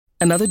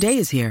Another day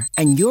is here,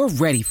 and you're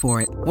ready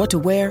for it. What to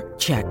wear?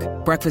 Check.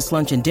 Breakfast,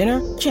 lunch, and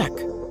dinner? Check.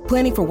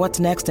 Planning for what's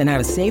next and how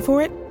to save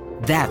for it?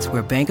 That's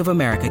where Bank of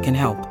America can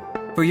help.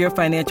 For your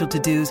financial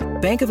to-dos,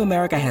 Bank of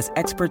America has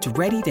experts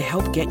ready to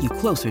help get you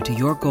closer to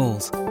your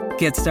goals.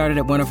 Get started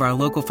at one of our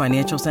local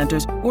financial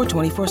centers or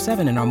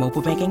 24/7 in our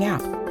mobile banking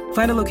app.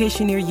 Find a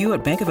location near you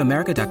at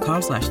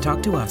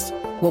bankofamerica.com/talktous.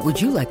 What would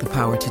you like the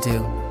power to do?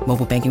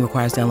 Mobile banking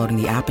requires downloading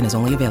the app and is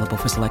only available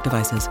for select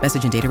devices.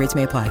 Message and data rates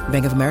may apply.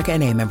 Bank of America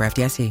N.A., member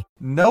FDIC.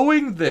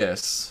 Knowing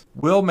this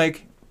will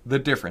make the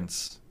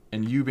difference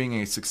in you being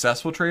a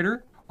successful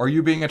trader or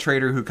you being a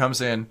trader who comes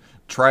in,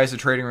 tries the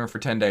trading room for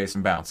 10 days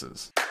and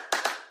bounces.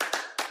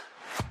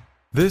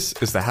 This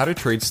is the How to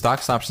Trade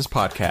Stocks and Options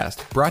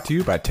podcast, brought to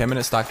you by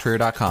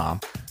 10MinuteStockTrader.com,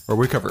 where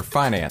we cover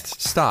finance,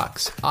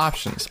 stocks,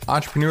 options,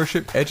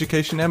 entrepreneurship,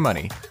 education, and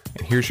money.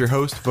 And here's your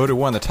host, voted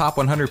one of the top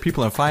 100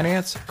 people in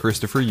finance,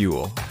 Christopher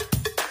Uhl.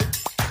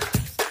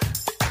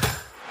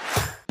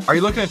 Are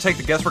you looking to take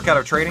the guesswork out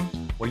of trading?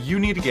 Well, you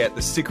need to get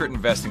the Secret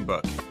Investing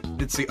Book.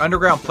 It's the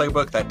underground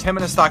playbook that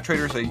 10-minute stock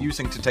traders are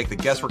using to take the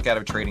guesswork out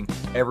of trading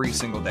every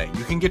single day.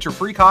 You can get your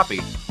free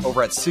copy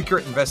over at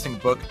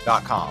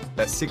secretinvestingbook.com.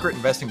 That's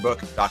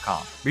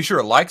secretinvestingbook.com. Be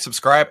sure to like,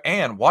 subscribe,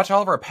 and watch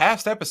all of our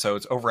past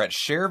episodes over at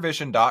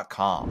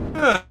sharevision.com.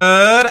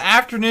 Good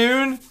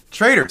afternoon,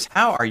 traders.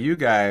 How are you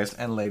guys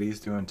and ladies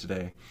doing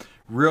today?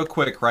 Real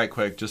quick,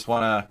 just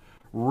want to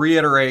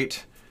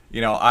reiterate,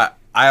 I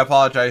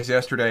apologize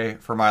yesterday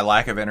for my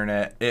lack of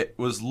internet. It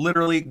was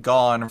literally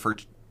gone for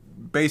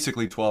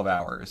basically 12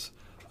 hours.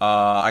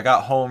 I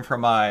got home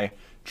from my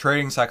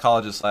trading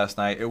psychologist last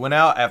night. It went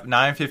out at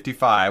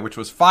 9:55, which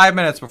was 5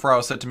 minutes before I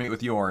was set to meet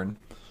with Jorn.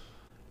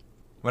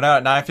 Went out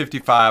at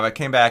 9:55. I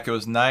came back. It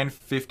was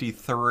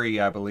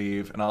 9:53, I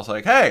believe, and I was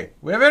like, "Hey,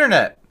 we have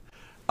internet."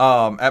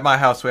 At my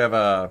house, we have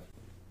a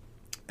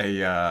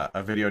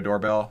video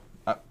doorbell.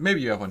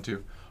 Maybe you have one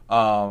too.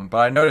 But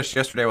I noticed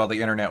yesterday while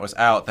the internet was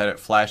out that it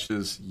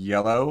flashes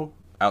yellow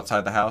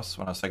outside the house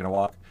when I was taking a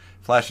walk.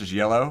 It flashes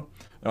yellow.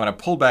 And when I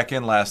pulled back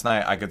in last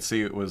night, I could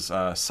see it was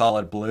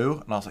solid blue,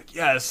 and I was like,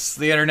 "Yes,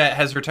 the internet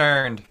has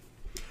returned."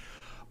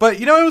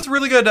 But it was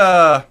really good.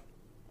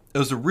 It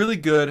was a really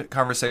good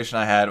conversation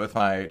I had with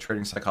my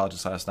trading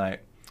psychologist last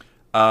night.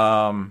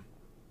 I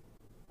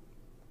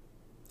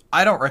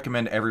don't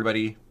recommend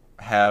everybody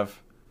have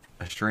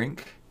a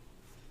shrink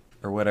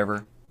or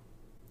whatever,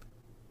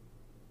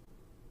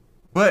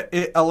 but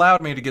it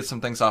allowed me to get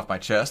some things off my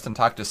chest and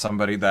talk to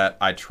somebody that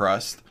I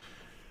trust,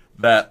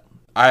 that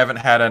I haven't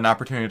had an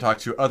opportunity to talk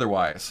to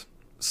otherwise.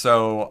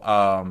 So,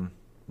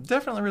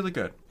 definitely really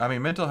good. I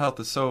mean, mental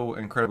health is so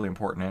incredibly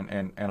important,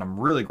 and I'm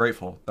really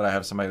grateful that I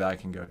have somebody that I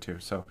can go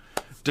to. So,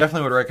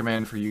 definitely would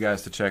recommend for you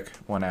guys to check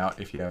one out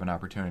if you have an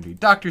opportunity.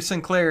 Dr.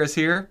 Sinclair is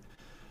here.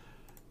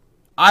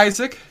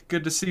 Isaac,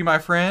 good to see my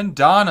friend.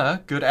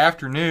 Donna, good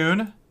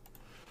afternoon.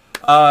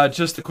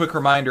 Just a quick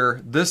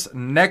reminder, this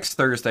next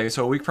Thursday,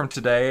 so a week from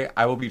today,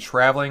 I will be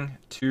traveling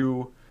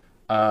to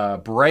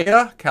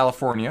Brea,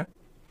 California.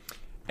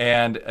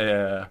 And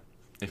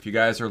if you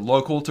guys are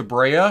local to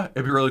Brea,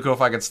 it'd be really cool if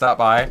I could stop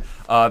by.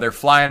 They're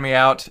flying me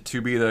out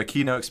to be the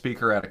keynote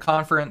speaker at a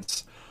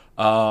conference.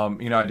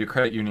 I do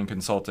credit union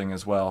consulting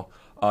as well.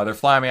 They're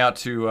flying me out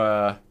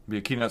to be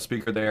a keynote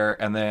speaker there,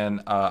 and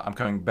then I'm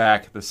coming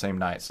back the same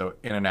night, so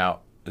in and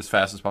out as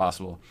fast as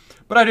possible.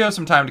 But I do have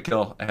some time to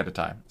kill ahead of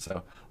time,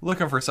 so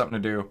looking for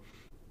something to do.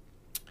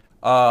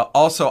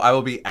 Also, I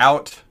will be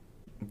out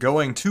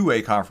going to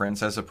a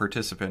conference as a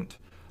participant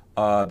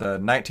the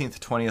 19th,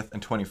 20th,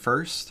 and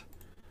 21st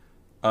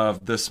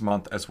of this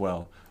month as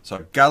well. So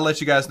I gotta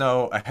let you guys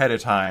know ahead of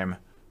time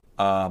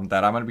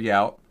that I'm gonna be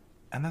out,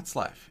 and that's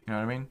life. You know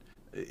what I mean?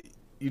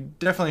 You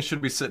definitely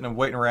should be sitting and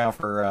waiting around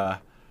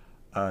for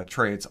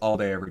trades all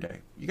day, every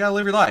day. You gotta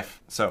live your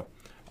life. So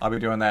I'll be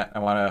doing that. I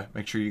want to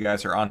make sure you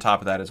guys are on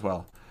top of that as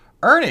well.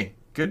 Ernie,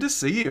 good to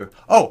see you.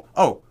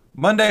 Oh,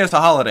 Monday is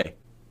a holiday.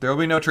 There will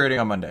be no trading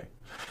on Monday.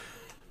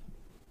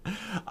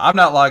 I'm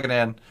not logging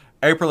in.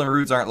 April and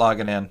Roots aren't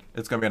logging in.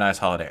 It's going to be a nice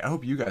holiday. I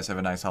hope you guys have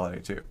a nice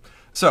holiday too.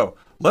 So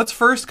let's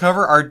first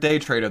cover our day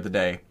trade of the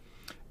day.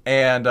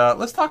 And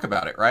let's talk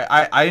about it, right?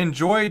 I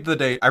enjoyed the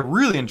day. I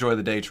really enjoy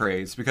the day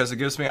trades because it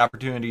gives me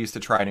opportunities to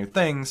try new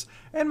things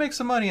and make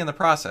some money in the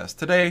process.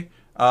 Today,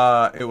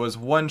 it was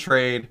one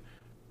trade,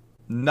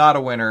 not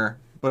a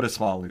winner, but a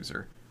small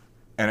loser.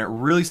 And it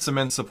really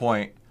cements the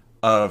point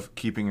of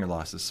keeping your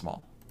losses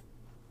small.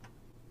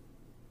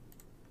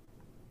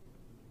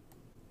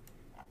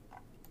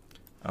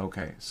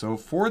 Okay, so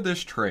for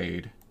this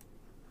trade,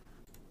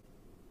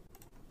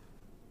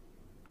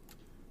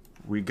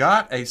 we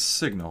got a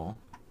signal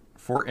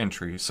for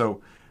entry.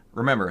 So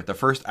remember, the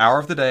first hour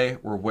of the day,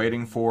 we're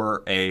waiting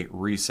for a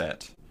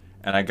reset.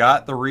 And I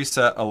got the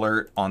reset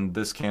alert on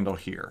this candle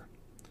here.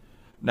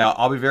 Now,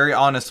 I'll be very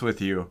honest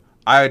with you.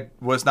 I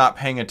was not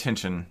paying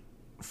attention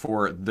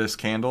for this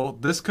candle.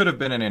 This could have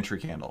been an entry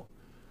candle.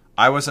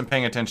 I wasn't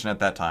paying attention at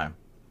that time.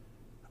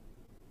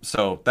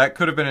 So that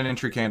could have been an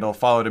entry candle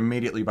followed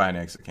immediately by an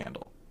exit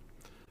candle.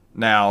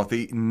 Now,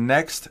 the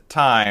next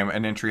time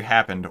an entry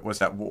happened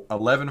was at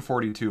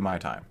 11:42 my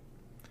time.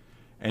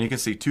 And you can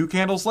see 2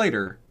 candles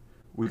later,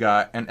 we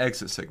got an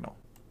exit signal.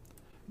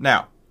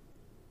 Now,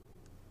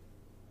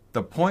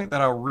 the point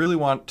that I really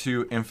want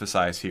to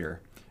emphasize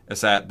here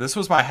is that this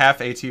was my half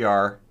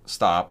ATR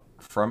stop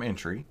from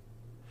entry.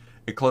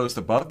 It closed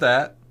above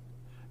that.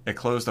 It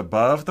closed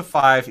above the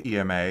 5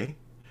 EMA.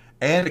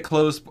 And it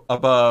closed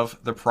above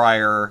the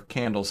prior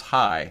candle's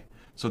high.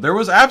 So there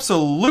was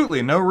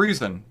absolutely no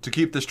reason to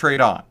keep this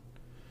trade on.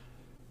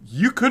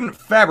 You couldn't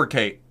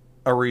fabricate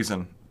a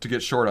reason to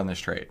get short on this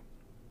trade.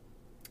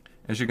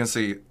 As you can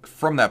see,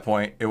 from that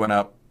point, it went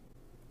up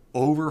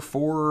over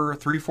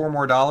 $4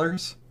 more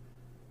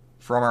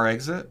from our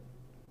exit.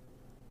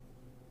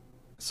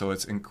 So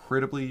it's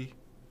incredibly,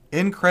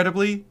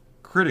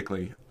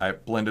 critically, I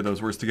blended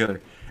those words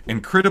together,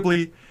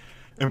 incredibly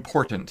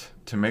important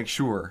to make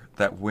sure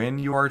that when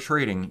you are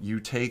trading, you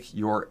take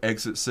your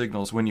exit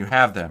signals when you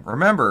have them.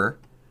 Remember,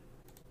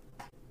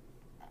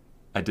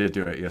 I did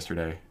do it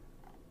yesterday.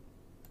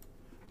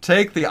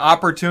 Take the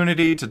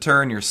opportunity to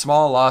turn your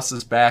small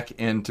losses back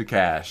into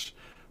cash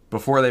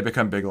before they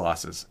become big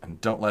losses, and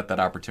don't let that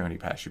opportunity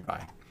pass you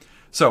by.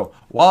 So,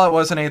 while it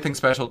wasn't anything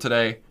special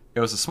today,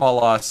 it was a small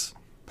loss,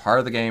 part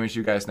of the game, as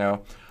you guys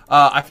know.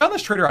 I found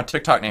this trader on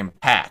TikTok named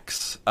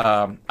Pax.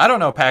 I don't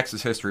know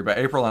Pax's history, but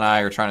April and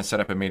I are trying to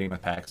set up a meeting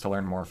with Pax to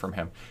learn more from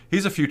him.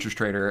 He's a futures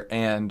trader,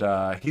 and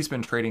he's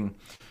been trading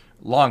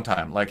long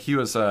time. Like he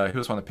was one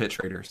of the pit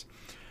traders,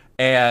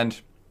 and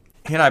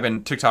he and I have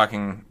been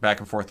TikToking back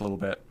and forth a little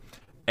bit,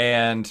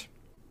 and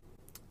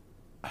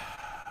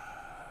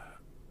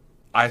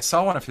I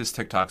saw one of his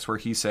TikToks where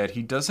he said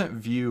he doesn't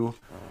view,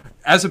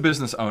 as a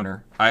business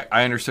owner,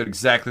 I understood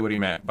exactly what he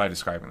meant by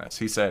describing this.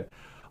 He said,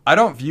 I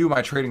don't view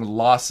my trading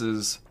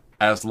losses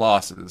as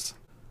losses.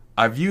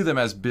 I view them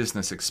as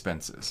business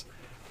expenses.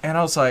 And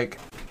I was like,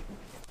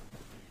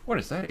 what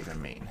does that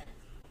even mean?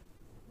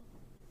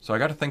 So I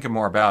got to thinking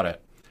more about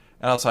it.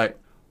 And I was like,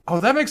 oh,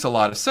 that makes a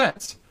lot of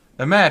sense.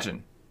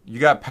 Imagine you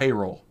got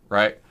payroll,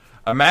 right?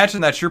 Imagine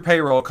that your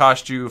payroll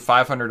cost you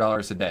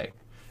 $500 a day.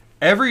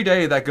 Every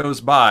day that goes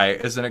by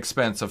is an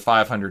expense of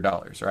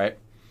 $500, right?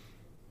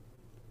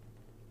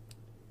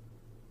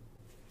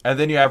 And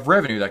then you have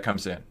revenue that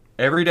comes in.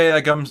 Every day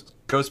that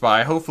goes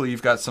by, hopefully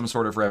you've got some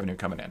sort of revenue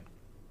coming in.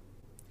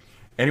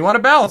 And you want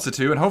to balance the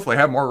two and hopefully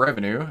have more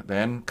revenue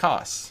than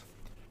costs.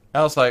 And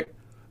I was like,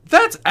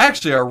 that's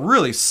actually a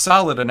really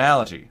solid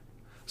analogy.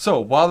 So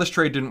while this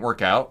trade didn't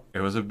work out, it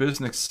was a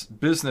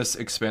business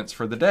expense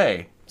for the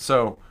day.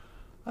 So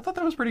I thought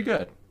that was pretty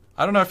good.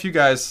 I don't know if you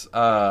guys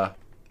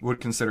would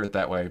consider it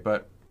that way,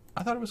 but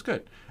I thought it was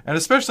good. And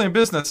especially in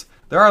business,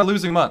 there are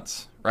losing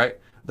months, right?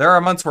 There are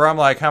months where I'm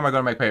like, how am I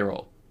going to make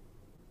payroll?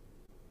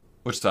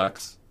 Which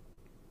sucks.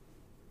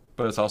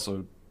 But it's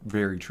also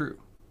very true,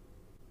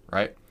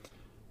 right?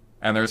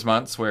 And there's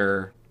months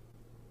where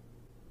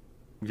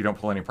you don't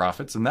pull any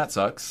profits, and that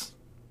sucks,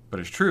 but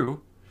it's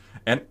true.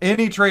 And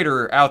any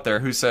trader out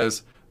there who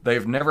says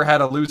they've never had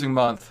a losing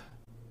month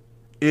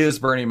is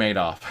Bernie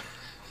Madoff.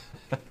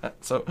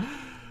 So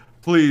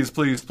please,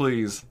 please,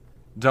 please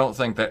don't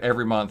think that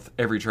every month,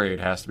 every trade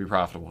has to be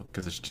profitable,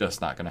 because it's just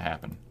not going to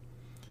happen.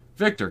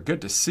 Victor, good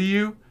to see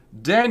you.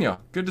 Daniel,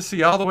 good to see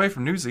you all the way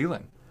from New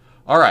Zealand.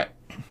 All right,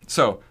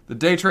 so the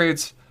day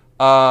trades.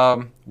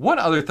 One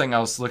other thing I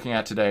was looking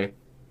at today,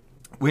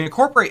 we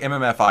incorporate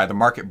MMFI, the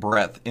market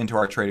breadth, into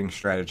our trading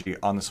strategy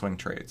on the swing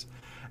trades.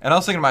 And I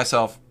was thinking to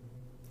myself,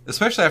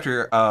 especially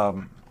after,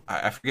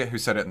 I forget who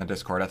said it in the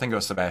Discord, I think it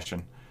was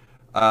Sebastian,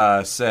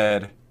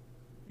 said,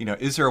 you know,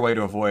 is there a way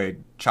to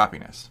avoid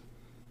choppiness?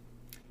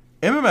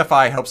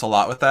 MMFI helps a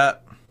lot with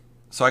that.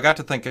 So I got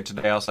to thinking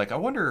today, I was like, I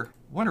wonder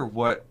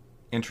what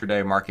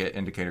intraday market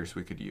indicators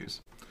we could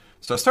use.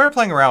 So I started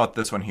playing around with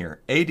this one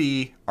here,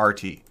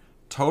 ADRT,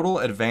 Total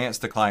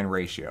Advanced Decline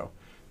Ratio.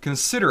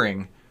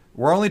 Considering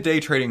we're only day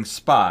trading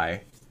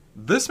SPY,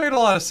 this made a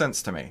lot of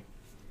sense to me.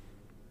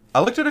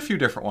 I looked at a few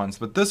different ones,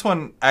 but this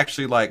one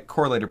actually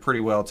correlated pretty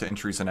well to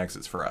entries and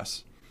exits for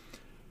us.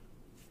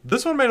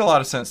 This one made a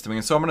lot of sense to me,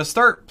 and so I'm going to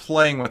start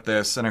playing with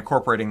this and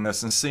incorporating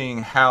this and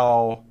seeing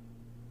how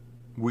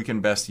we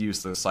can best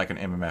use this like an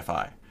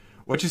MMFI.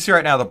 What you see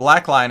right now, the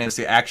black line is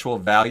the actual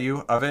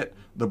value of it.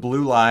 The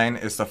blue line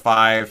is the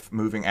 5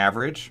 moving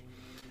average.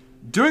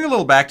 Doing a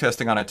little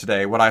backtesting on it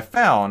today, what I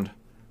found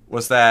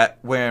was that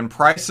when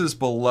price is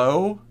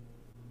below,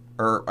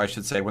 or I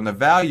should say when the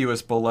value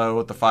is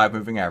below the 5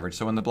 moving average,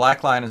 so when the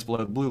black line is below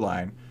the blue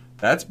line,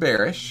 that's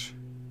bearish.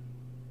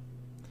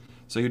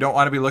 So you don't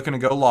want to be looking to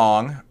go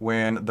long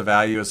when the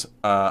value is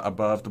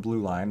above the blue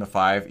line. The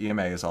 5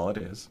 EMA is all it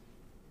is.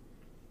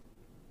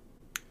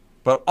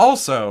 But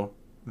also,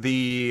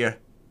 the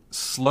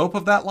slope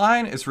of that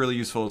line is really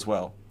useful as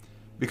well.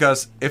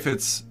 Because if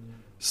it's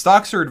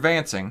stocks are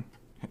advancing,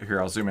 here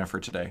I'll zoom in for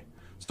today.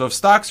 So if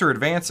stocks are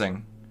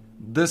advancing,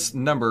 this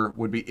number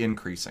would be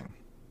increasing.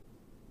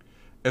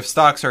 If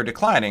stocks are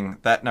declining,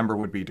 that number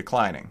would be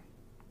declining.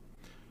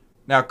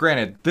 Now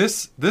granted,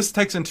 this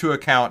takes into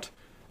account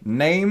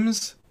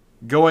names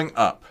going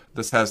up.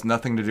 This has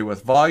nothing to do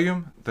with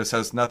volume. This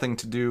has nothing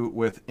to do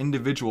with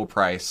individual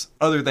price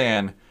other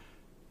than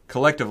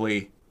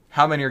collectively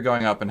how many are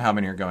going up and how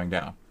many are going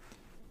down.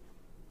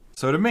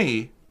 So to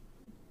me,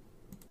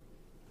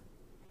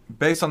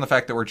 based on the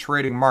fact that we're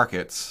trading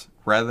markets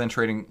rather than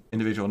trading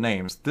individual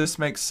names, this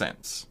makes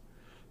sense.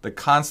 The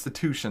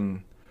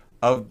constitution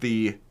of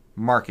the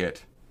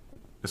market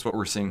is what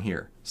we're seeing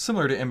here,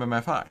 similar to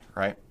MMFI,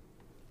 right?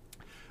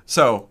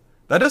 So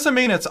that doesn't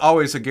mean it's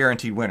always a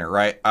guaranteed winner,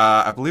 right?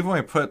 I believe when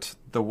we put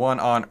the one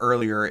on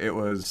earlier, it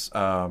was,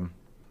 so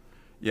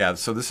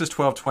this is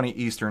 12:20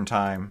 Eastern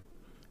time,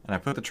 and I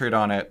put the trade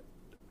on at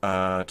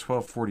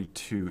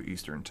 12:42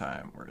 Eastern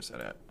time. Where is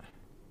that at?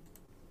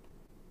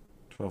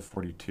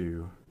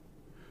 12:42.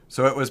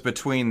 So it was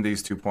between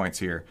these 2 points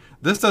here.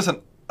 This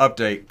doesn't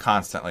update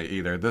constantly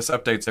either. This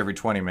updates every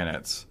 20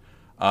 minutes.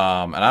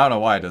 And I don't know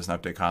why it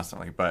doesn't update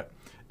constantly, but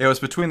it was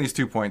between these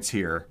 2 points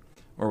here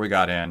where we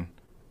got in,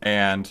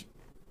 and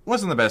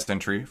wasn't the best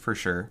entry for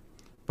sure,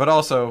 but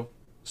also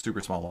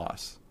super small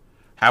loss.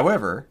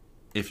 However,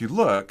 if you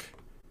look,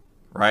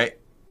 right,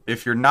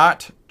 if you're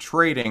not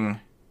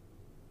trading,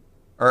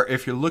 or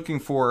if you're looking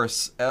for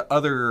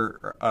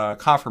other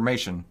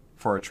confirmation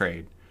for a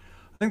trade,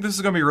 I think this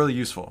is going to be really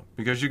useful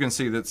because you can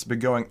see that it's been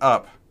going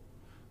up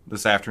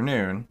this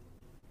afternoon,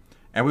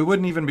 and we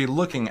wouldn't even be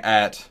looking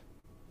at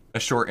a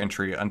short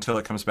entry until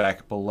it comes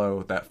back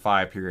below that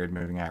 5-period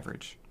moving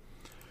average.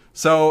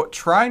 So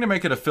trying to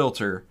make it a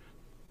filter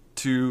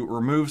to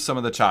remove some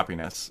of the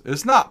choppiness.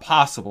 It's not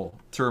possible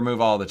to remove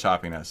all the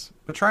choppiness,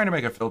 but trying to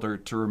make a filter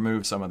to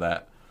remove some of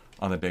that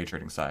on the day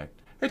trading side.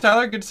 Hey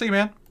Tyler, good to see you,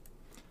 man.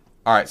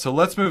 All right, so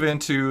let's move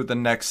into the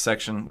next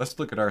section. Let's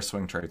look at our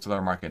swing trades with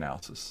our market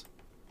analysis.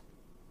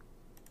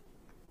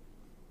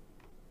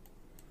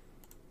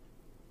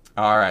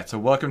 All right, so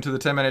welcome to the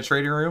 10-minute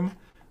trading room.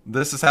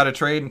 This is how to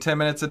trade in 10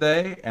 minutes a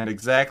day and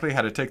exactly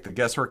how to take the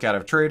guesswork out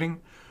of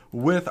trading.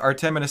 With our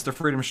 10 minutes to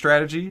freedom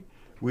strategy,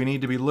 we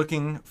need to be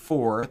looking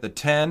for the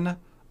 10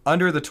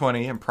 under the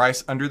 20 and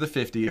price under the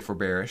 50 if we're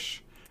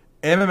bearish,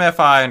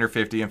 MMFI under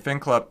 50, and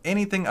FinClub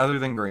anything other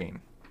than green.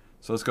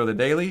 So let's go to the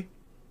daily.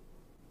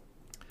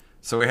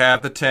 So we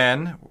have the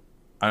 10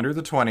 under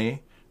the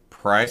 20,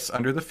 price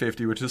under the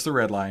 50, which is the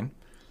red line.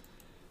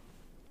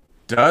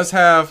 Does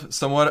have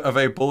somewhat of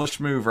a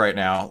bullish move right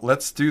now.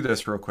 Let's do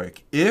this real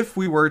quick. If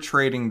we were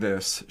trading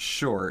this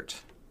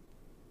short,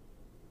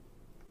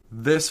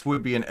 this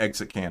would be an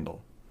exit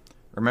candle.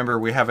 Remember,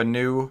 we have a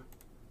new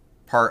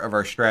part of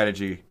our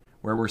strategy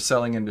where we're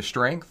selling into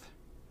strength.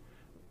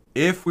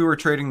 If we were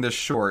trading this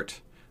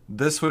short,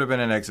 this would have been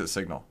an exit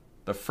signal.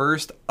 The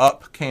first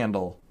up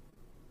candle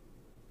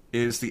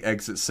is the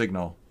exit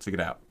signal to get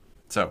out.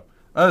 So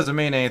that doesn't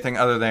mean anything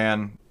other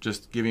than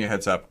just giving you a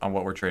heads up on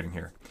what we're trading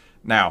here.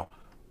 Now,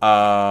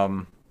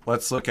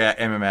 let's look at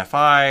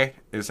MMFI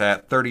is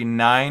at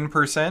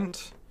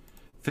 39%.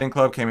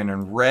 FinClub came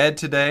in red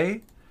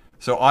today.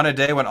 So on a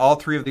day when all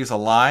three of these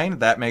align,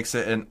 that makes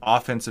it an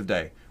offensive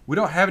day. We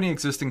don't have any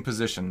existing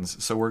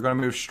positions, so we're going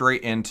to move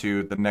straight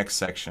into the next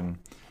section,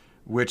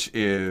 which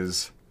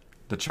is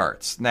the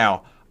charts.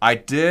 Now, I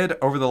did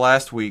over the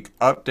last week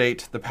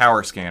update the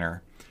power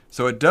scanner.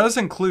 So it does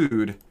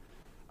include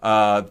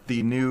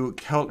the new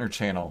Keltner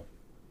channel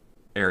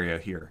area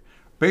here.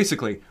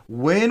 Basically,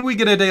 when we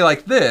get a day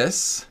like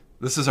this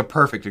is a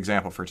perfect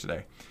example for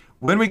today.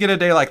 When we get a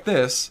day like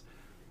this,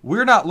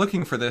 we're not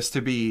looking for this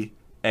to be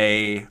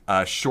a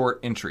short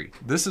entry.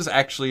 This is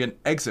actually an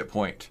exit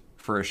point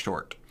for a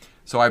short.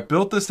 So I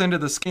built this into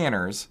the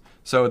scanners.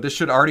 So this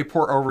should already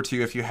port over to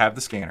you if you have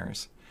the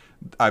scanners.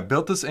 I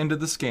built this into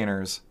the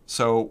scanners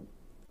so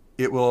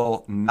it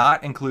will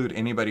not include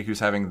anybody who's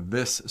having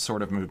this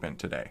sort of movement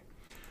today.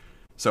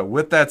 So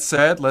with that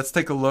said, let's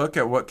take a look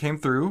at what came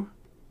through.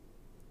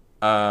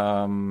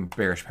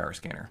 Bearish power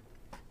scanner.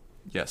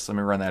 Yes, let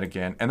me run that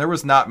again. And there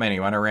was not many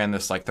when I ran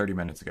this like 30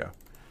 minutes ago.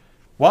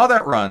 While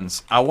that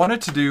runs, I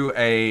wanted to do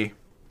a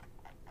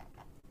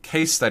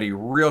case study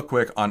real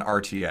quick on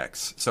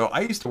RTX. So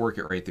I used to work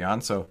at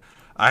Raytheon, so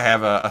I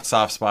have a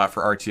soft spot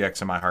for RTX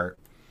in my heart.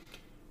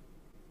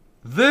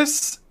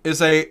 This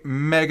is a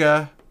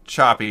mega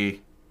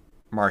choppy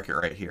market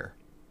right here.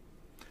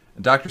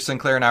 Dr.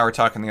 Sinclair and I were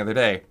talking the other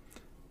day.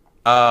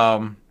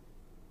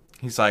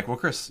 He's like, well,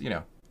 Chris,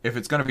 if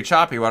it's going to be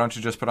choppy, why don't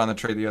you just put on the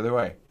trade the other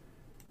way?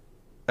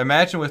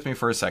 Imagine with me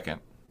for a second.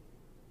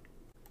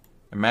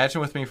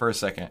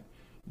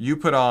 You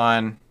put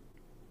on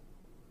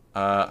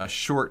a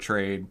short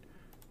trade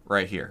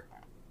right here.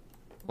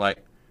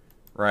 Like,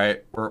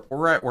 right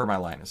where my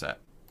line is at.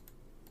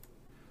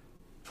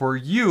 For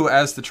you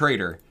as the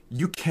trader,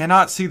 you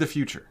cannot see the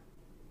future.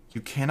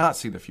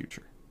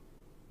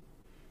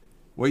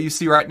 What you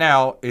see right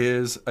now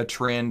is a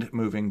trend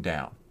moving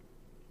down.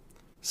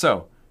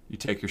 So, you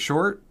take your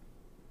short,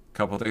 a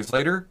couple of days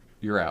later,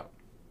 you're out.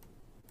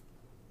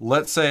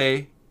 Let's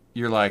say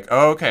you're like,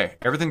 oh, okay,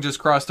 everything just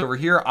crossed over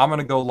here, I'm going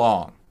to go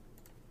long.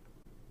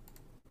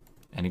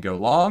 And you go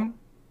long,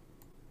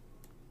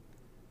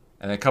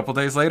 and then a couple of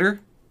days later,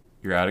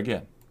 you're out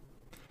again.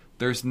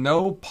 There's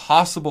no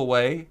possible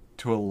way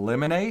to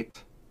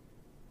eliminate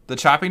the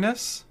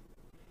choppiness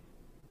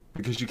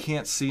because you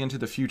can't see into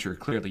the future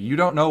clearly. You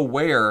don't know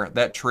where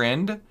that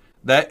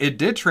it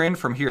did trend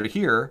from here to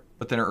here,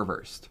 but then it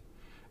reversed.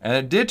 And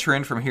it did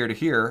trend from here to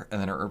here, and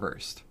then it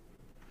reversed.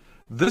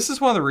 This is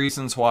one of the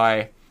reasons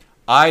why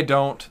I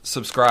don't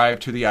subscribe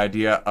to the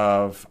idea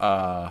of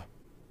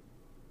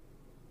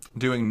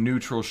doing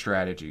neutral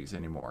strategies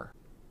anymore.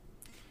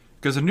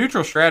 Because a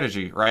neutral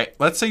strategy, right?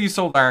 Let's say you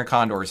sold iron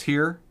condors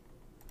here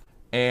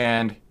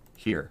and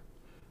here.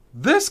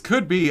 This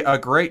could be a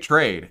great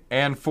trade.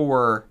 And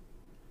for,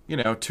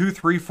 2,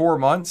 3, 4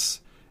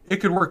 months, it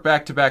could work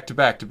back to back to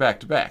back to back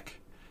to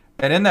back.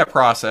 And in that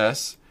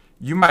process,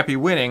 you might be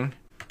winning.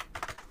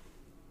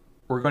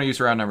 We're going to use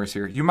round numbers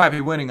here. You might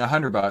be winning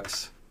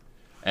 $100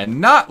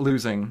 and not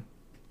losing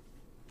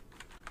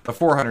the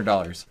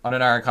 $400 on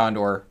an iron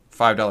condor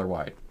 $5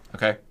 wide.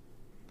 Okay?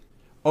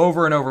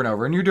 Over and over and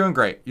over. And you're doing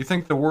great. You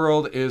think the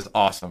world is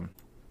awesome.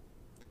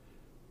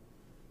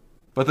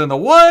 But then the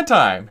one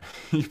time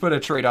you put a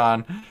trade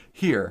on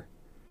here,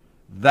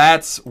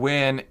 that's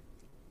when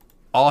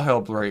all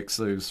hell breaks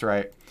loose,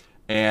 right?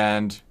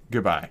 And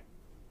goodbye.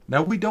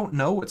 Now, we don't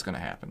know what's going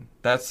to happen.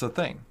 That's the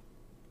thing.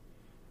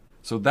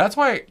 So that's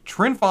why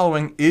trend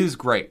following is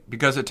great,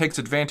 because it takes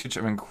advantage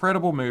of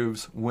incredible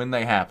moves when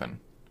they happen.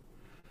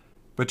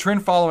 But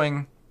trend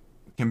following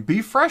can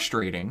be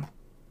frustrating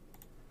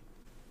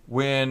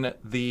when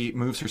the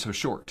moves are so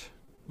short,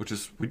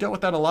 we dealt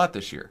with that a lot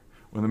this year.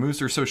 When the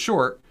moves are so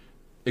short,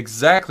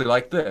 exactly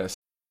like this.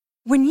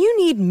 When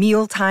you need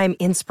mealtime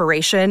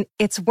inspiration,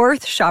 it's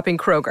worth shopping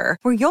Kroger,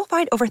 where you'll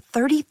find over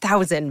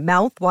 30,000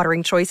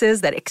 mouth-watering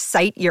choices that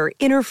excite your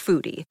inner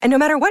foodie. And no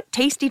matter what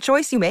tasty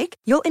choice you make,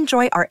 you'll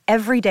enjoy our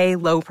everyday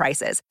low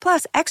prices,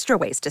 plus extra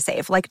ways to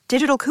save, like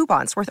digital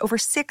coupons worth over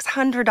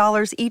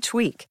 $600 each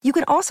week. You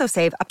can also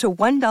save up to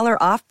 $1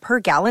 off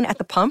per gallon at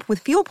the pump with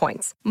fuel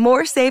points.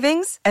 More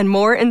savings and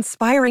more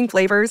inspiring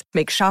flavors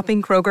make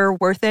shopping Kroger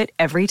worth it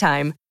every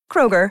time.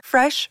 Kroger,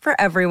 fresh for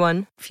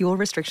everyone. Fuel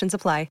restrictions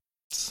apply.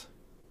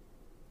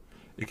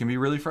 It can be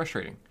really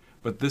frustrating.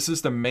 But this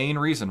is the main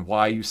reason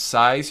why you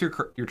size your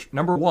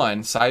number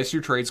one, size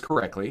your trades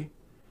correctly.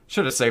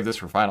 Should have saved this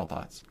for final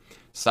thoughts.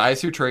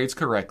 Size your trades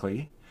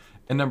correctly.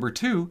 And number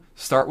two,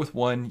 start with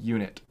one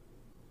unit.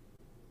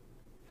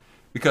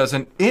 Because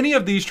in any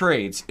of these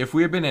trades, if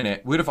we had been in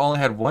it, we'd have only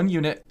had one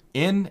unit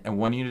in and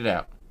one unit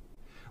out.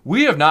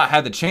 We have not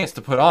had the chance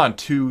to put on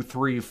 2,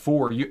 3,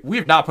 4. We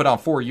have not put on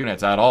 4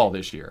 units at all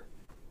this year.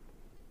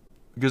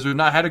 Because we've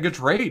not had a good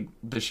trade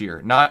this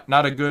year. Not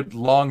a good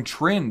long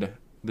trend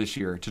this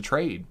year to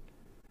trade.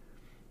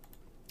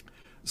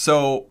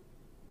 So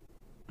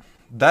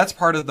that's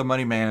part of the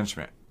money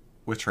management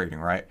with trading,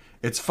 right?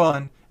 It's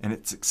fun and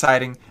it's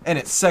exciting and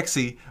it's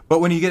sexy. But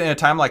when you get in a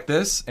time like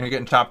this and you're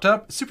getting topped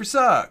up, it super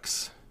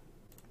sucks.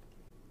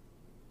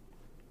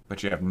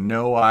 But you have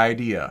no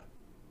idea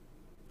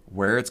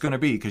where it's going to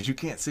be because you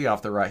can't see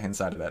off the right-hand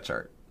side of that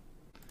chart.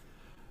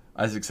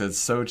 Isaac says,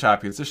 so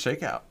choppy. It's a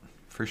shakeout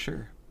for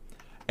sure.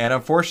 And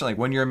unfortunately,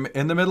 when you're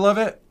in the middle of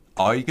it,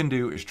 all you can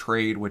do is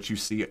trade what you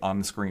see on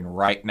the screen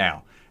right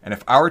now. And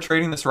if I were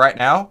trading this right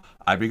now,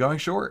 I'd be going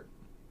short.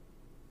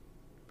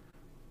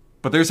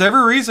 But there's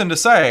every reason to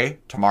say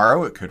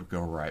tomorrow it could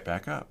go right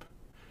back up.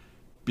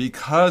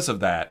 Because of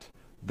that,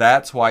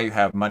 that's why you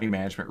have money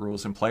management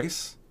rules in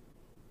place.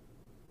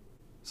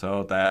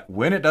 So that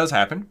when it does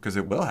happen, because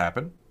it will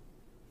happen,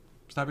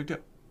 it's not a big deal.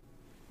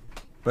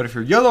 But if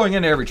you're YOLOing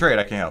into every trade,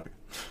 I can't help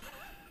you.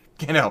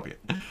 Can't help you.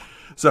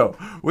 So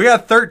we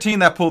got 13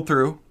 that pulled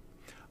through.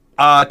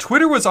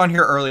 Twitter was on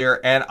here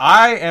earlier, and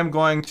I am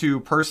going to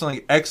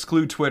personally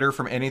exclude Twitter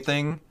from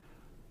anything,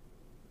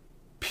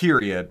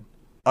 period,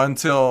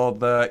 until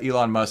the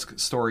Elon Musk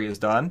story is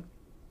done.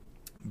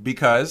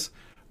 Because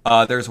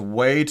there's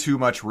way too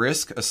much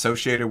risk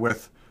associated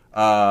with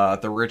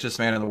the richest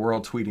man in the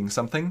world tweeting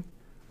something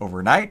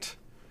overnight,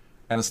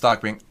 and the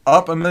stock being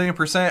up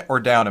 1,000,000%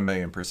 or down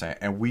 1,000,000%.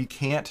 And we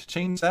can't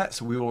change that,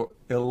 so we will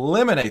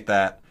eliminate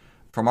that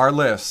from our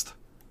list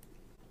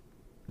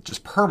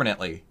just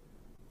permanently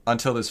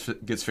until this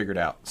gets figured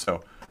out.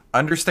 So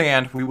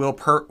understand, we will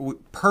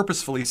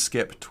purposefully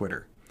skip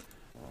Twitter.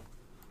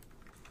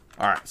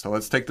 All right, so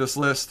let's take this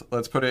list.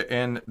 Let's put it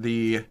in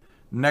the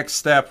next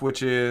step,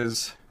 which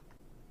is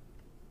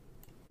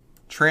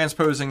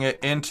transposing it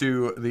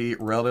into the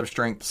relative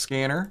strength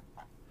scanner.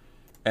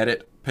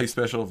 Edit, pay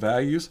special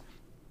values.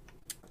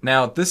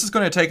 Now, this is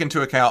going to take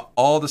into account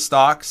all the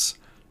stocks.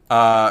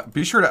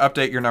 Be sure to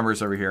update your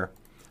numbers over here.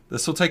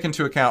 This will take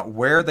into account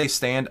where they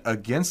stand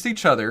against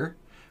each other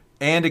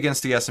and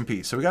against the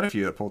S&P. So we got a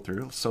few that pulled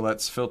through. So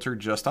let's filter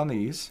just on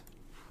these.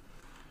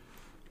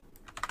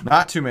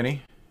 Not too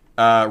many.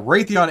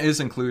 Raytheon is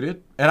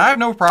included. And I have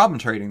no problem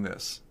trading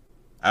this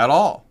at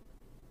all.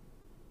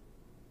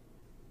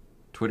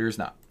 Twitter is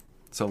not.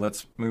 So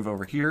let's move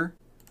over here.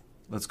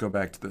 Let's go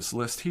back to this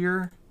list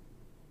here.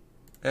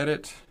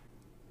 Edit.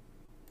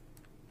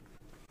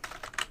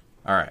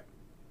 All right.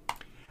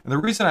 And the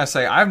reason I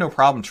say I have no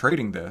problem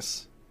trading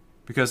this,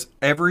 because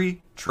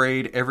every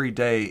trade every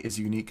day is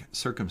a unique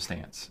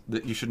circumstance.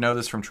 That you should know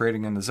this from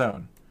trading in the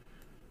zone.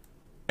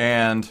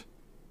 And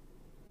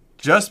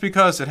just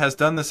because it has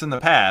done this in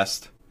the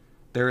past,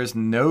 there is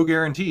no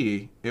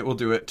guarantee it will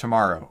do it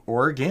tomorrow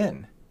or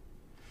again.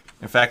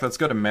 In fact, let's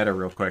go to Meta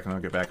real quick and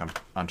we'll get back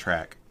on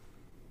track.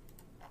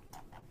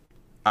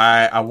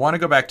 I want to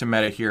go back to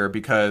Meta here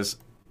because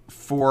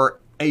for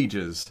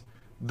ages,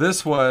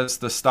 this was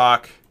the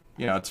stock,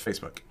 it's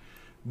Facebook.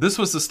 This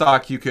was the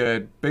stock you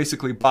could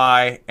basically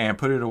buy and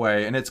put it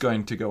away and it's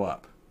going to go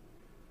up.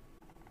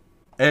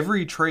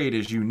 Every trade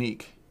is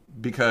unique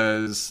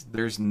because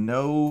there's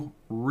no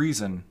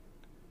reason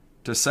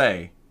to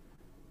say,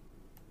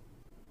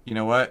 you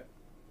know what,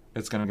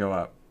 it's going to go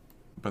up.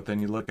 But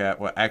then you look at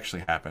what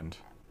actually happened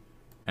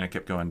and it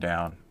kept going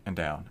down and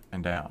down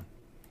and down.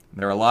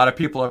 There are a lot of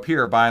people up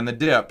here buying the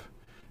dip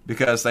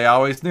because they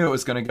always knew it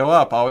was going to go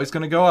up, always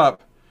going to go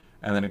up,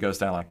 and then it goes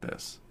down like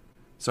this.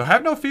 So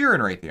have no fear in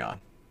Raytheon.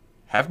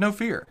 Have no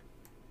fear.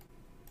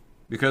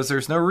 Because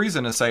there's no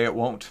reason to say it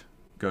won't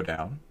go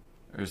down.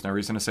 There's no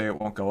reason to say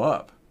it won't go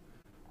up.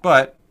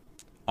 But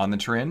on the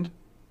trend,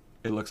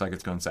 it looks like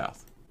it's going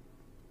south.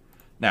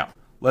 Now,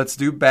 let's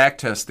do back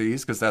test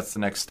these because that's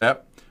the next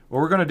step. What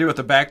we're going to do with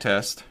the back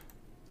test,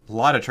 a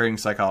lot of trading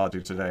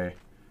psychology today.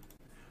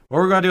 What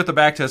we're going to do with the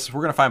back test is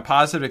we're going to find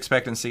positive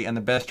expectancy and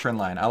the best trend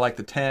line. I like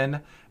the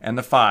 10 and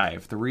the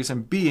 5. The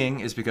reason being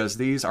is because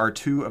these are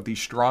two of the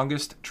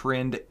strongest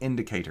trend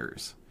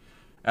indicators.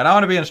 And I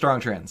want to be in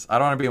strong trends. I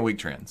don't want to be in weak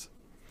trends.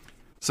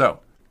 So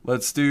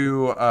let's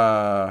do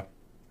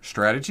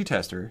strategy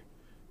tester,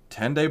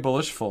 10-day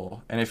bullish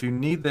full. And if you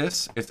need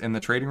this, it's in the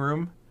trading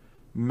room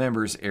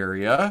members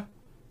area.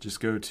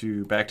 Just go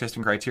to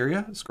backtesting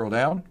criteria, scroll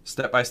down,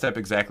 step by step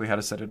exactly how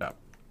to set it up.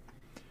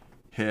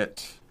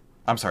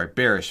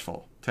 Bearish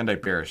full, 10-day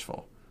bearish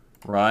full.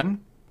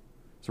 Run.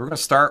 So we're going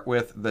to start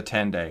with the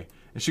 10-day.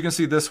 As you can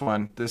see this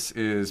one, this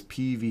is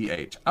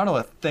PVH. I don't know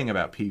a thing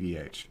about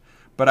PVH,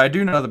 but I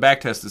do know the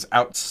backtest is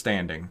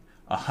outstanding,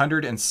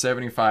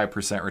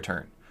 175%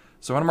 return.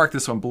 So I'm going to mark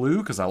this one blue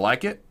because I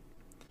like it,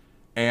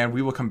 and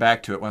we will come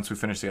back to it once we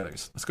finish the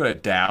others. Let's go to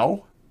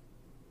Dow.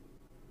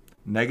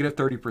 Negative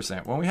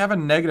 30%. When we have a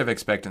negative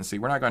expectancy,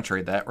 we're not going to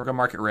trade that. We're going to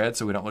mark it red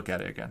so we don't look at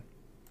it again.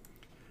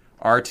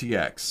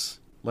 RTX.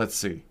 Let's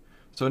see.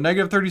 So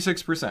negative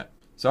 36%.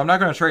 So I'm not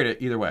going to trade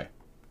it either way.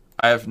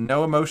 I have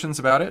no emotions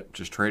about it.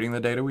 Just trading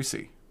the data we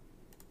see.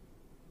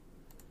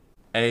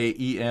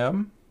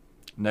 AEM.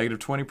 Negative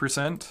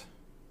 20%.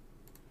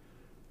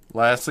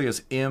 Lastly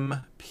is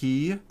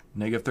MP.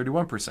 Negative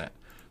 31%.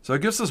 So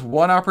it gives us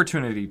one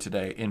opportunity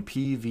today in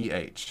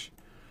PVH.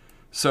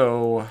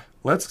 So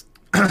let's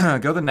go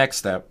to the next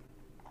step,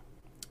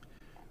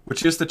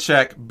 which is to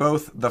check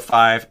both the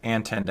 5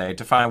 and 10-day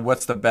to find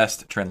what's the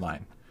best trend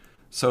line.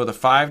 So the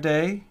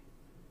 5-day,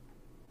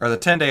 or the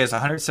 10-day is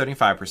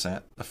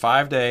 175%. The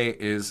 5-day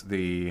is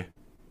the,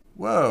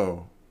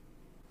 whoa.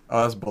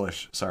 Oh, that's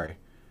bullish. Sorry. I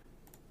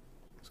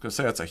was going to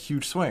say that's a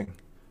huge swing.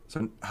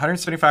 So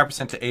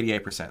 175% to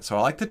 88%. So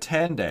I like the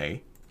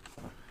 10-day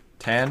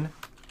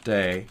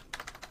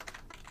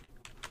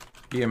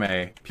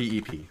EMA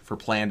PEP for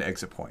planned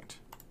exit point.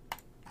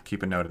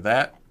 Keep a note of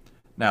that.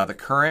 Now the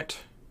current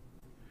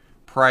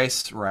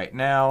price right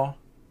now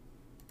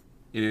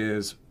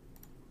is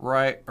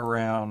right at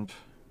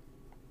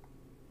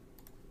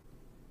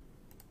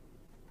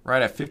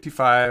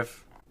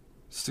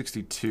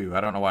 55.62. I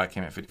don't know why I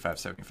came at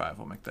 55.75.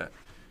 We'll make that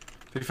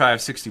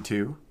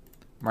 55.62.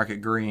 Mark it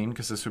green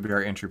because this would be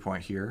our entry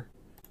point here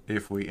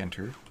if we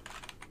enter.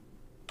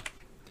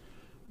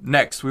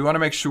 Next, we want to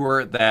make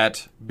sure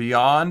that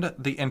beyond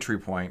the entry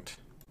point,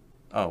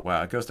 oh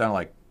wow, it goes down to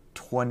like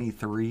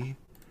 23.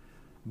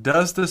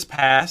 Does this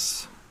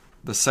pass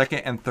the second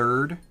and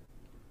third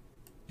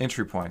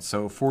entry points?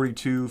 So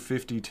 42,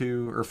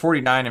 52, or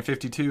 49 and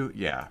 52?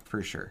 Yeah,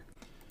 for sure.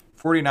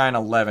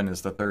 49.11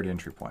 is the third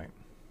entry point.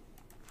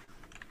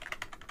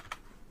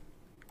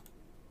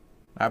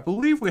 I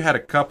believe we had a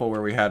couple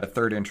where we had a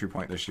third entry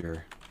point this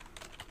year.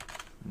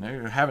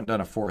 No, haven't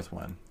done a fourth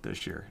one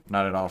this year.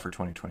 Not at all for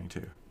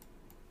 2022.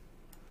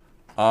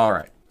 All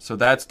right, so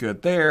that's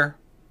good there.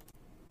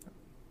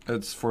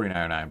 It's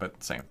 49.09,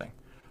 but same thing.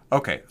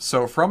 Okay,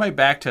 so from a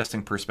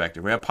backtesting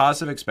perspective, we have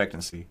positive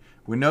expectancy.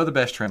 We know the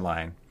best trend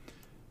line.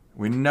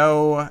 We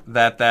know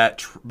that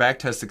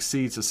backtest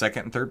exceeds the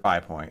second and third buy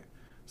point.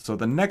 So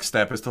the next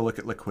step is to look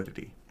at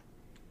liquidity.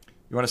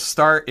 You want to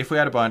start, if we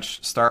had a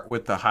bunch, start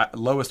with the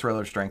lowest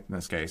relative strength in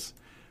this case.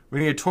 We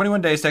need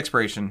 21 days to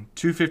expiration,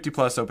 250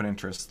 plus open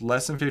interest,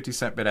 less than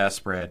 50-cent bid-ask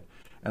spread,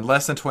 and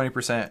less than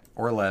 20%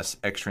 or less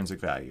extrinsic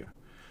value.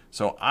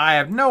 So I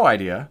have no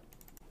idea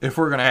if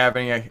we're going to have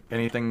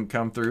anything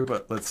come through,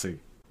 but let's see.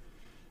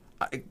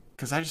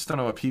 Because I just don't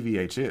know what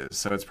PVH is,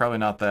 so it's probably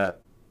not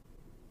that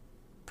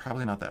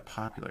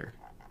popular.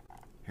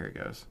 Here it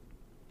goes.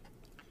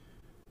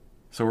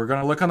 So we're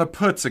going to look on the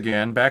puts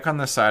again, back on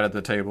this side of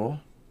the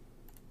table.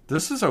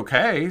 This is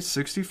okay,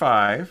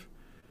 65.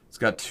 It's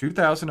got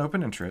 2,000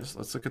 open interest.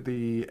 Let's look at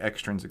the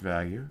extrinsic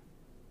value.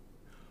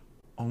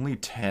 Only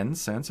 10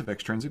 cents of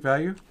extrinsic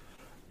value?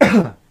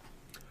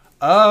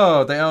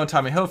 Oh, they own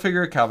Tommy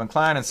Hilfiger, Calvin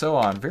Klein, and so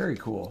on. Very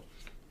cool.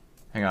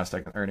 Hang on a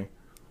second, Ernie.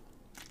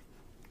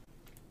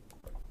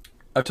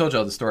 I've told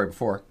y'all the story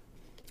before.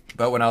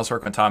 But when I was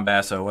working with Tom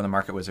Basso, one of the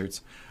market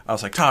wizards, I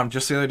was like, Tom,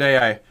 just the other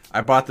day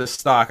I bought this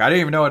stock. I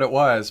didn't even know what it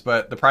was,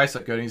 but the price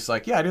looked good. And he's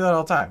like, yeah, I do that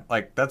all the time.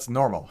 Like, that's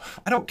normal.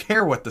 I don't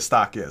care what the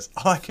stock is.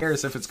 All I care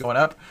is if it's going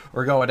up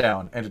or going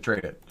down and to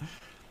trade it.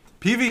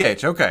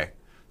 PVH, okay.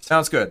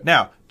 Sounds good.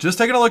 Now, just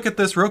taking a look at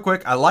this real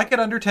quick. I like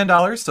it under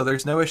 $10, so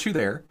there's no issue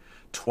there.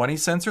 20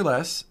 cents or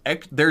less.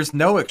 There's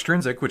no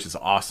extrinsic, which is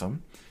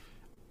awesome.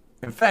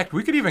 In fact,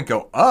 we could even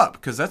go up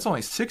because that's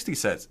only 60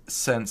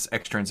 cents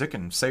extrinsic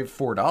and save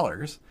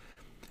 $4.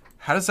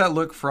 How does that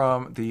look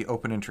from the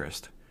open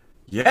interest?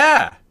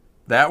 Yeah,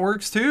 that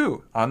works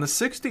too on the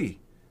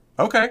 60.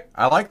 Okay,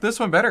 I like this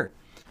one better.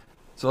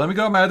 So let me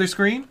go on my other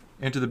screen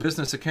into the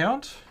business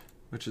account,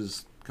 which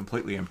is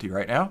completely empty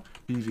right now.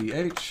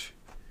 BVH.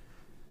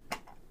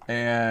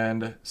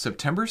 And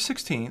September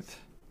 16th.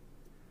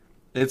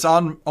 It's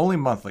on only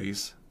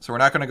monthlies, so we're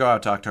not going to go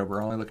out to October.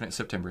 We're only looking at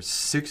September.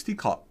 60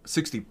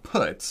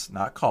 puts,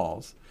 not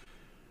calls.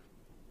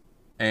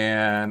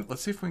 And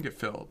let's see if we can get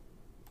filled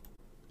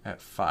at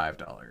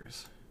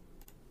 $5.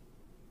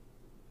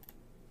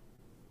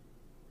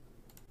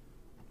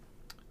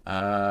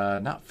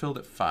 Not filled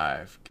at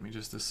 5. Give me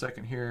just a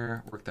second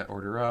here. Work that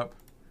order up.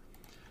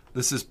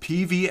 This is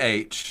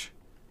PVH,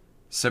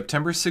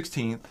 September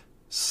 16th,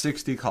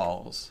 60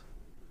 calls.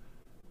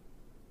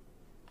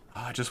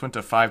 Oh, I just went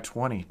to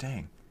 520.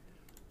 Dang.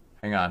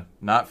 Hang on.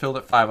 Not filled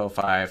at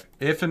 505.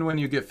 If and when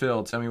you get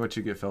filled, tell me what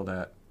you get filled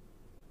at.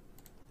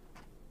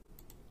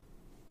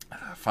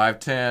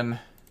 510.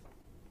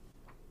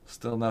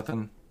 Still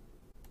nothing.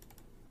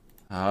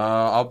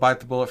 I'll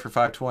bite the bullet for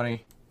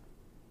 520.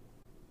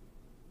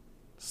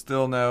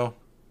 Still no.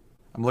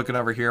 I'm looking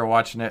over here,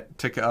 watching it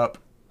tick up.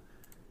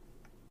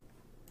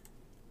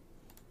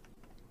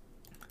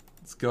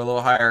 Let's go a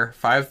little higher.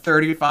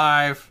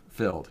 535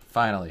 filled.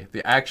 Finally,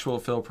 the actual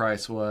fill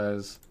price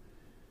was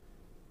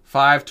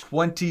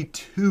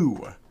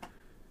 522.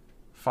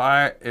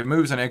 It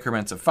moves in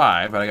increments of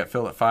 5, but I got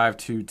filled at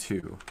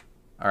 522.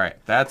 All right,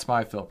 that's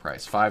my fill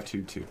price,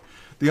 522.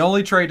 The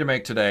only trade to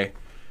make today,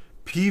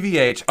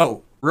 PVH.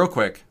 Oh, real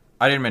quick,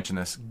 I didn't mention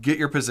this. Get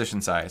your position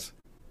size.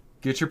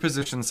 Get your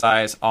position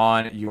size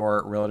on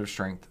your relative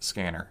strength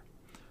scanner.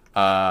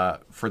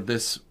 For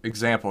this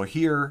example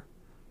here,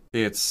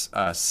 it's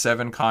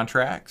 7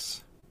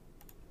 contracts.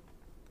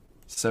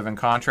 7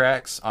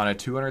 contracts on a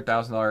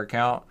 $200,000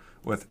 account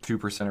with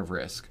 2% of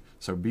risk.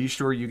 So be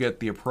sure you get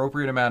the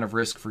appropriate amount of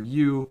risk for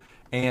you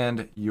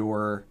and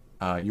your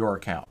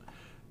account.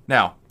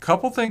 Now,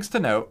 couple things to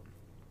note.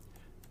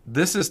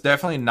 This is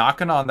definitely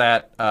knocking on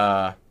that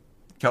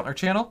Keltner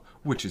channel,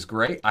 which is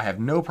great. I have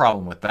no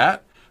problem with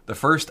that. The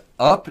first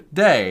up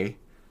day,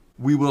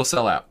 we will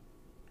sell out.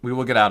 We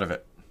will get out of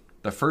it.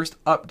 The first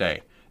up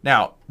day.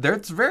 Now,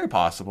 it's very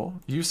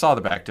possible. You saw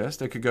the back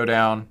test. It could go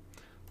down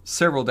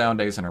several down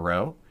days in a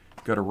row.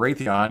 Go to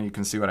Raytheon. You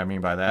can see what I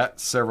mean by that.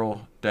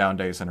 Several down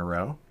days in a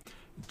row.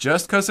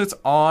 Just because it's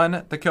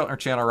on the Keltner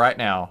channel right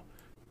now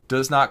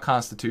does not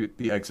constitute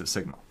the exit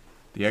signal.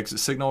 The exit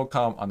signal will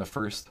come on the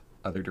first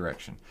other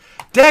direction.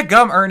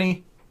 Dadgum,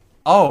 Ernie.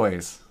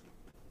 Always.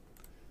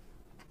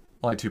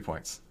 Only 2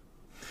 points.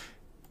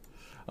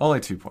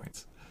 Only 2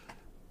 points.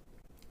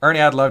 Ernie,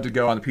 I'd love to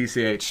go on the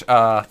PCH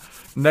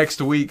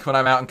next week when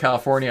I'm out in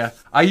California.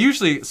 I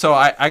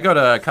go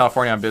to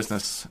California on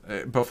business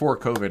before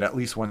COVID at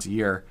least once a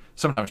year,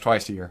 sometimes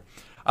twice a year.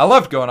 I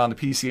loved going on the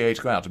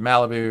PCH, going out to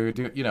Malibu,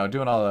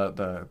 doing all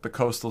the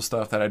coastal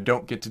stuff that I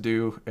don't get to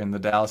do in the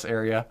Dallas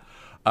area.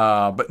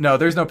 But no,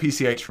 there's no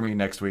PCH for me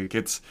next week.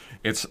 It's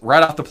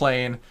right off the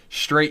plane,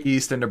 straight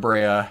east into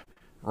Brea,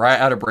 right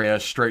out of Brea,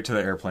 straight to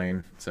the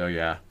airplane. So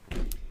yeah,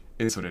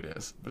 it is what it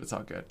is, but it's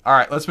all good. All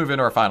right, let's move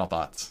into our final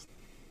thoughts.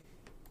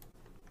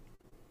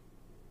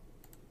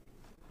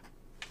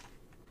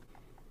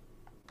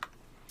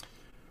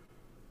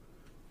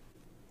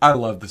 I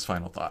love this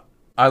final thought.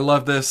 I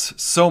love this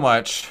so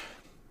much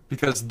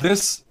because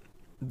this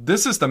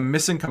is the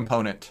missing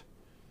component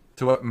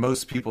to what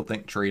most people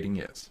think trading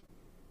is.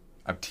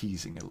 I'm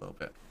teasing it a little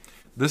bit.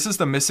 This is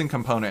the missing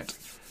component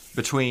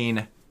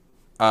between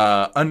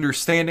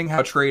understanding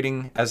how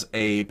trading as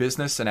a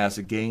business and as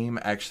a game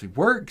actually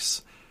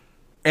works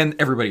and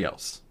everybody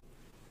else.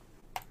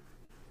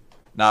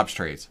 Knobs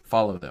trades,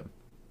 follow them.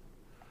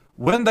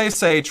 When they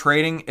say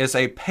trading is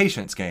a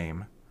patience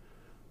game,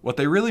 what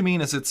they really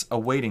mean is it's a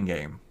waiting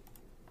game.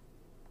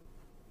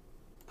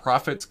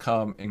 Profits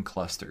come in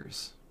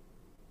clusters.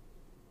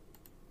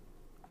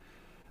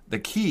 The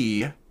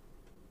key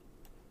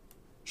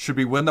should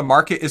be when the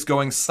market is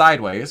going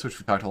sideways, which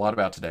we talked a lot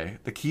about today.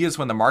 The key is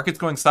when the market's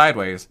going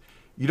sideways,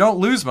 you don't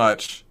lose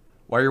much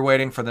while you're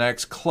waiting for the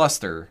next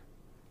cluster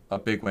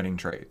of big winning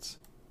trades.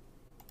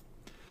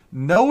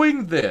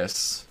 Knowing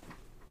this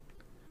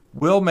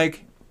will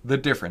make the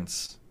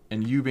difference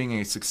in you being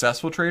a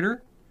successful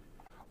trader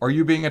Or are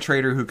you being a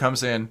trader who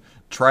comes in,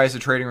 tries the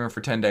trading room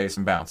for 10 days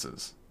and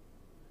bounces?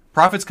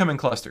 Profits come in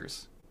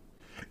clusters.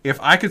 If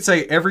I could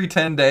say every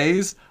 10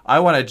 days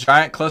I want a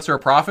giant cluster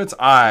of profits,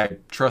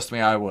 trust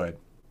me, I would.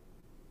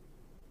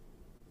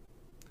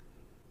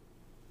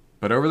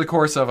 But over the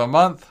course of a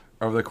month,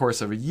 over the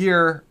course of a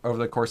year, over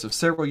the course of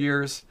several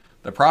years,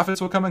 the profits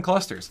will come in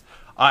clusters.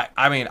 I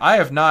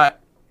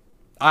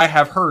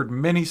have heard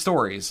many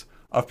stories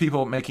of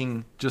people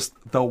making just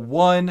the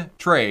one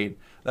trade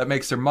that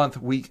makes their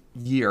month, week,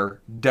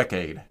 year,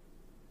 decade.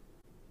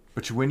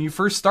 But when you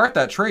first start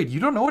that trade, you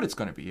don't know what it's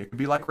going to be. It could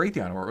be like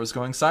Raytheon, where it was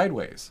going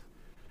sideways.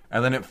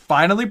 And then it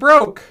finally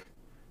broke.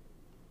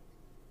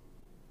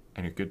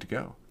 And you're good to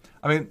go.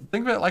 I mean,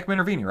 think of it like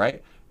Minervini,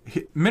 right?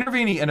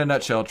 Minervini, in a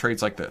nutshell,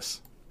 trades like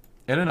this.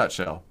 In a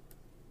nutshell,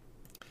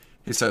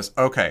 he says,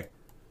 okay,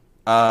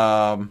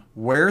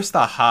 where's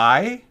the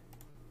high?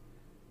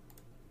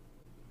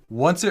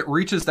 Once it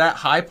reaches that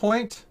high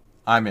point,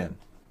 I'm in.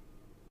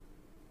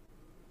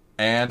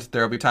 And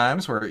there'll be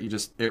times where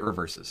it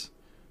reverses.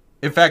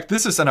 In fact,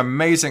 this is an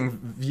amazing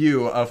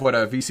view of what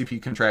a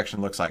VCP contraction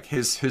looks like.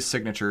 His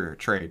signature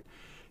trade.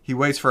 He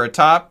waits for a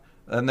top,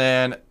 and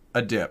then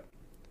a dip,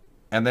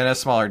 and then a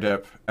smaller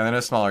dip, and then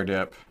a smaller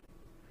dip,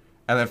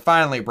 and then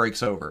finally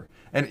breaks over.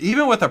 And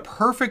even with a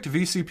perfect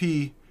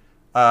VCP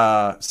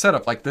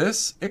setup like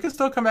this, it can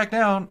still come back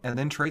down and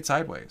then trade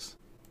sideways.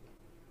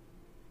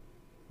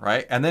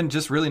 Right? And then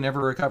just really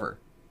never recover.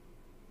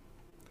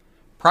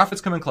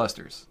 Profits come in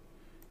clusters.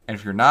 And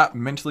if you're not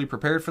mentally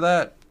prepared for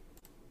that,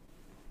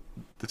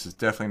 this is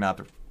definitely not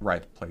the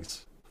right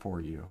place for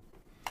you.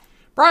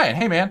 Brian,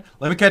 hey man,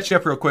 let me catch you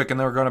up real quick and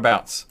then we're going to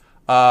bounce.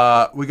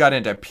 We got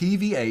into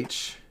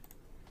PVH,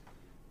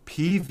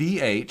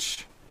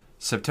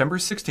 September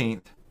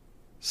 16th,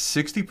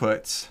 60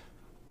 puts.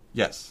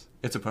 Yes,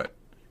 it's a put.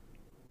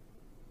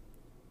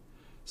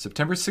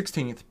 September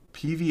 16th,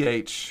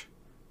 PVH,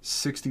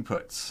 60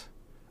 puts.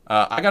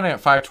 I got in at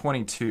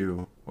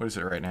 522. What is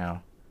it right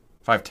now?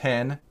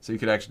 510, so you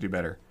could actually do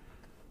better.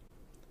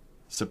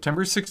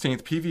 September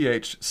 16th,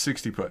 PVH,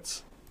 60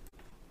 puts.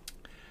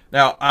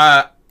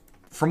 Now,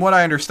 from what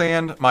I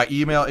understand, my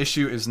email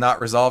issue is not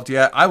resolved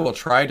yet. I will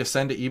try to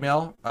send an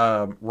email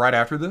right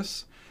after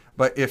this.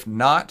 But if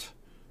not,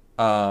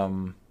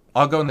 I'll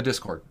go in the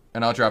Discord,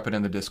 and I'll drop it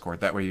in the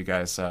Discord. That way you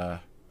guys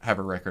have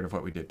a record of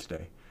what we did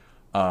today.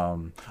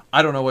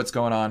 I don't know what's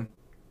going on,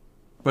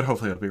 but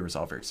hopefully it'll be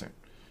resolved very soon.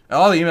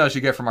 All the emails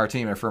you get from our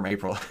team are from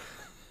April.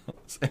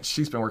 And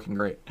she's been working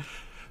great.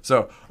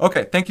 So,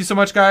 okay, thank you so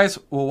much, guys.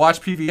 We'll watch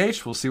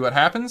PVH. We'll see what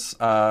happens.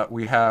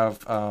 We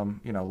have,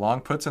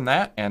 long puts in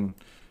that. And,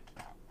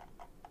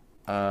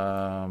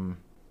 yeah,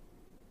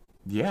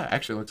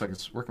 actually it looks like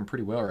it's working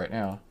pretty well right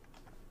now.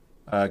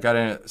 Got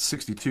in at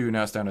 62.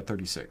 Now it's down to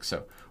 36.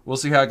 So we'll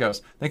see how it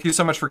goes. Thank you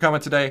so much for coming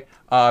today.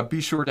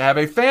 Be sure to have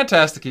a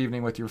fantastic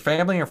evening with your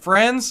family and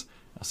friends.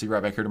 I'll see you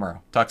right back here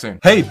tomorrow. Talk soon.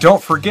 Hey,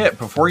 don't forget,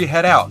 before you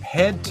head out,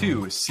 head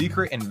to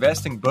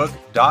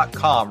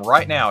secretinvestingbook.com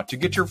right now to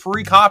get your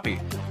free copy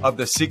of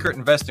The Secret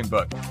Investing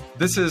Book.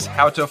 This is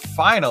how to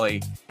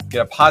finally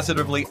get a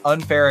positively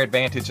unfair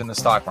advantage in the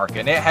stock market.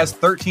 And it has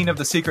 13 of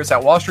the secrets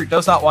that Wall Street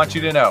does not want you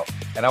to know.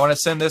 And I want to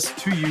send this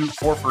to you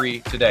for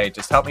free today.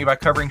 Just help me by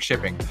covering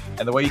shipping.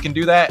 And the way you can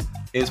do that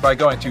is by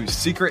going to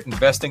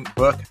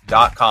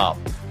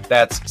secretinvestingbook.com.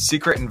 That's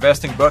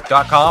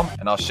secretinvestingbook.com,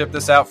 and I'll ship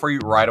this out for you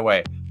right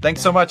away. Thanks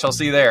so much. I'll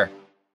see you there.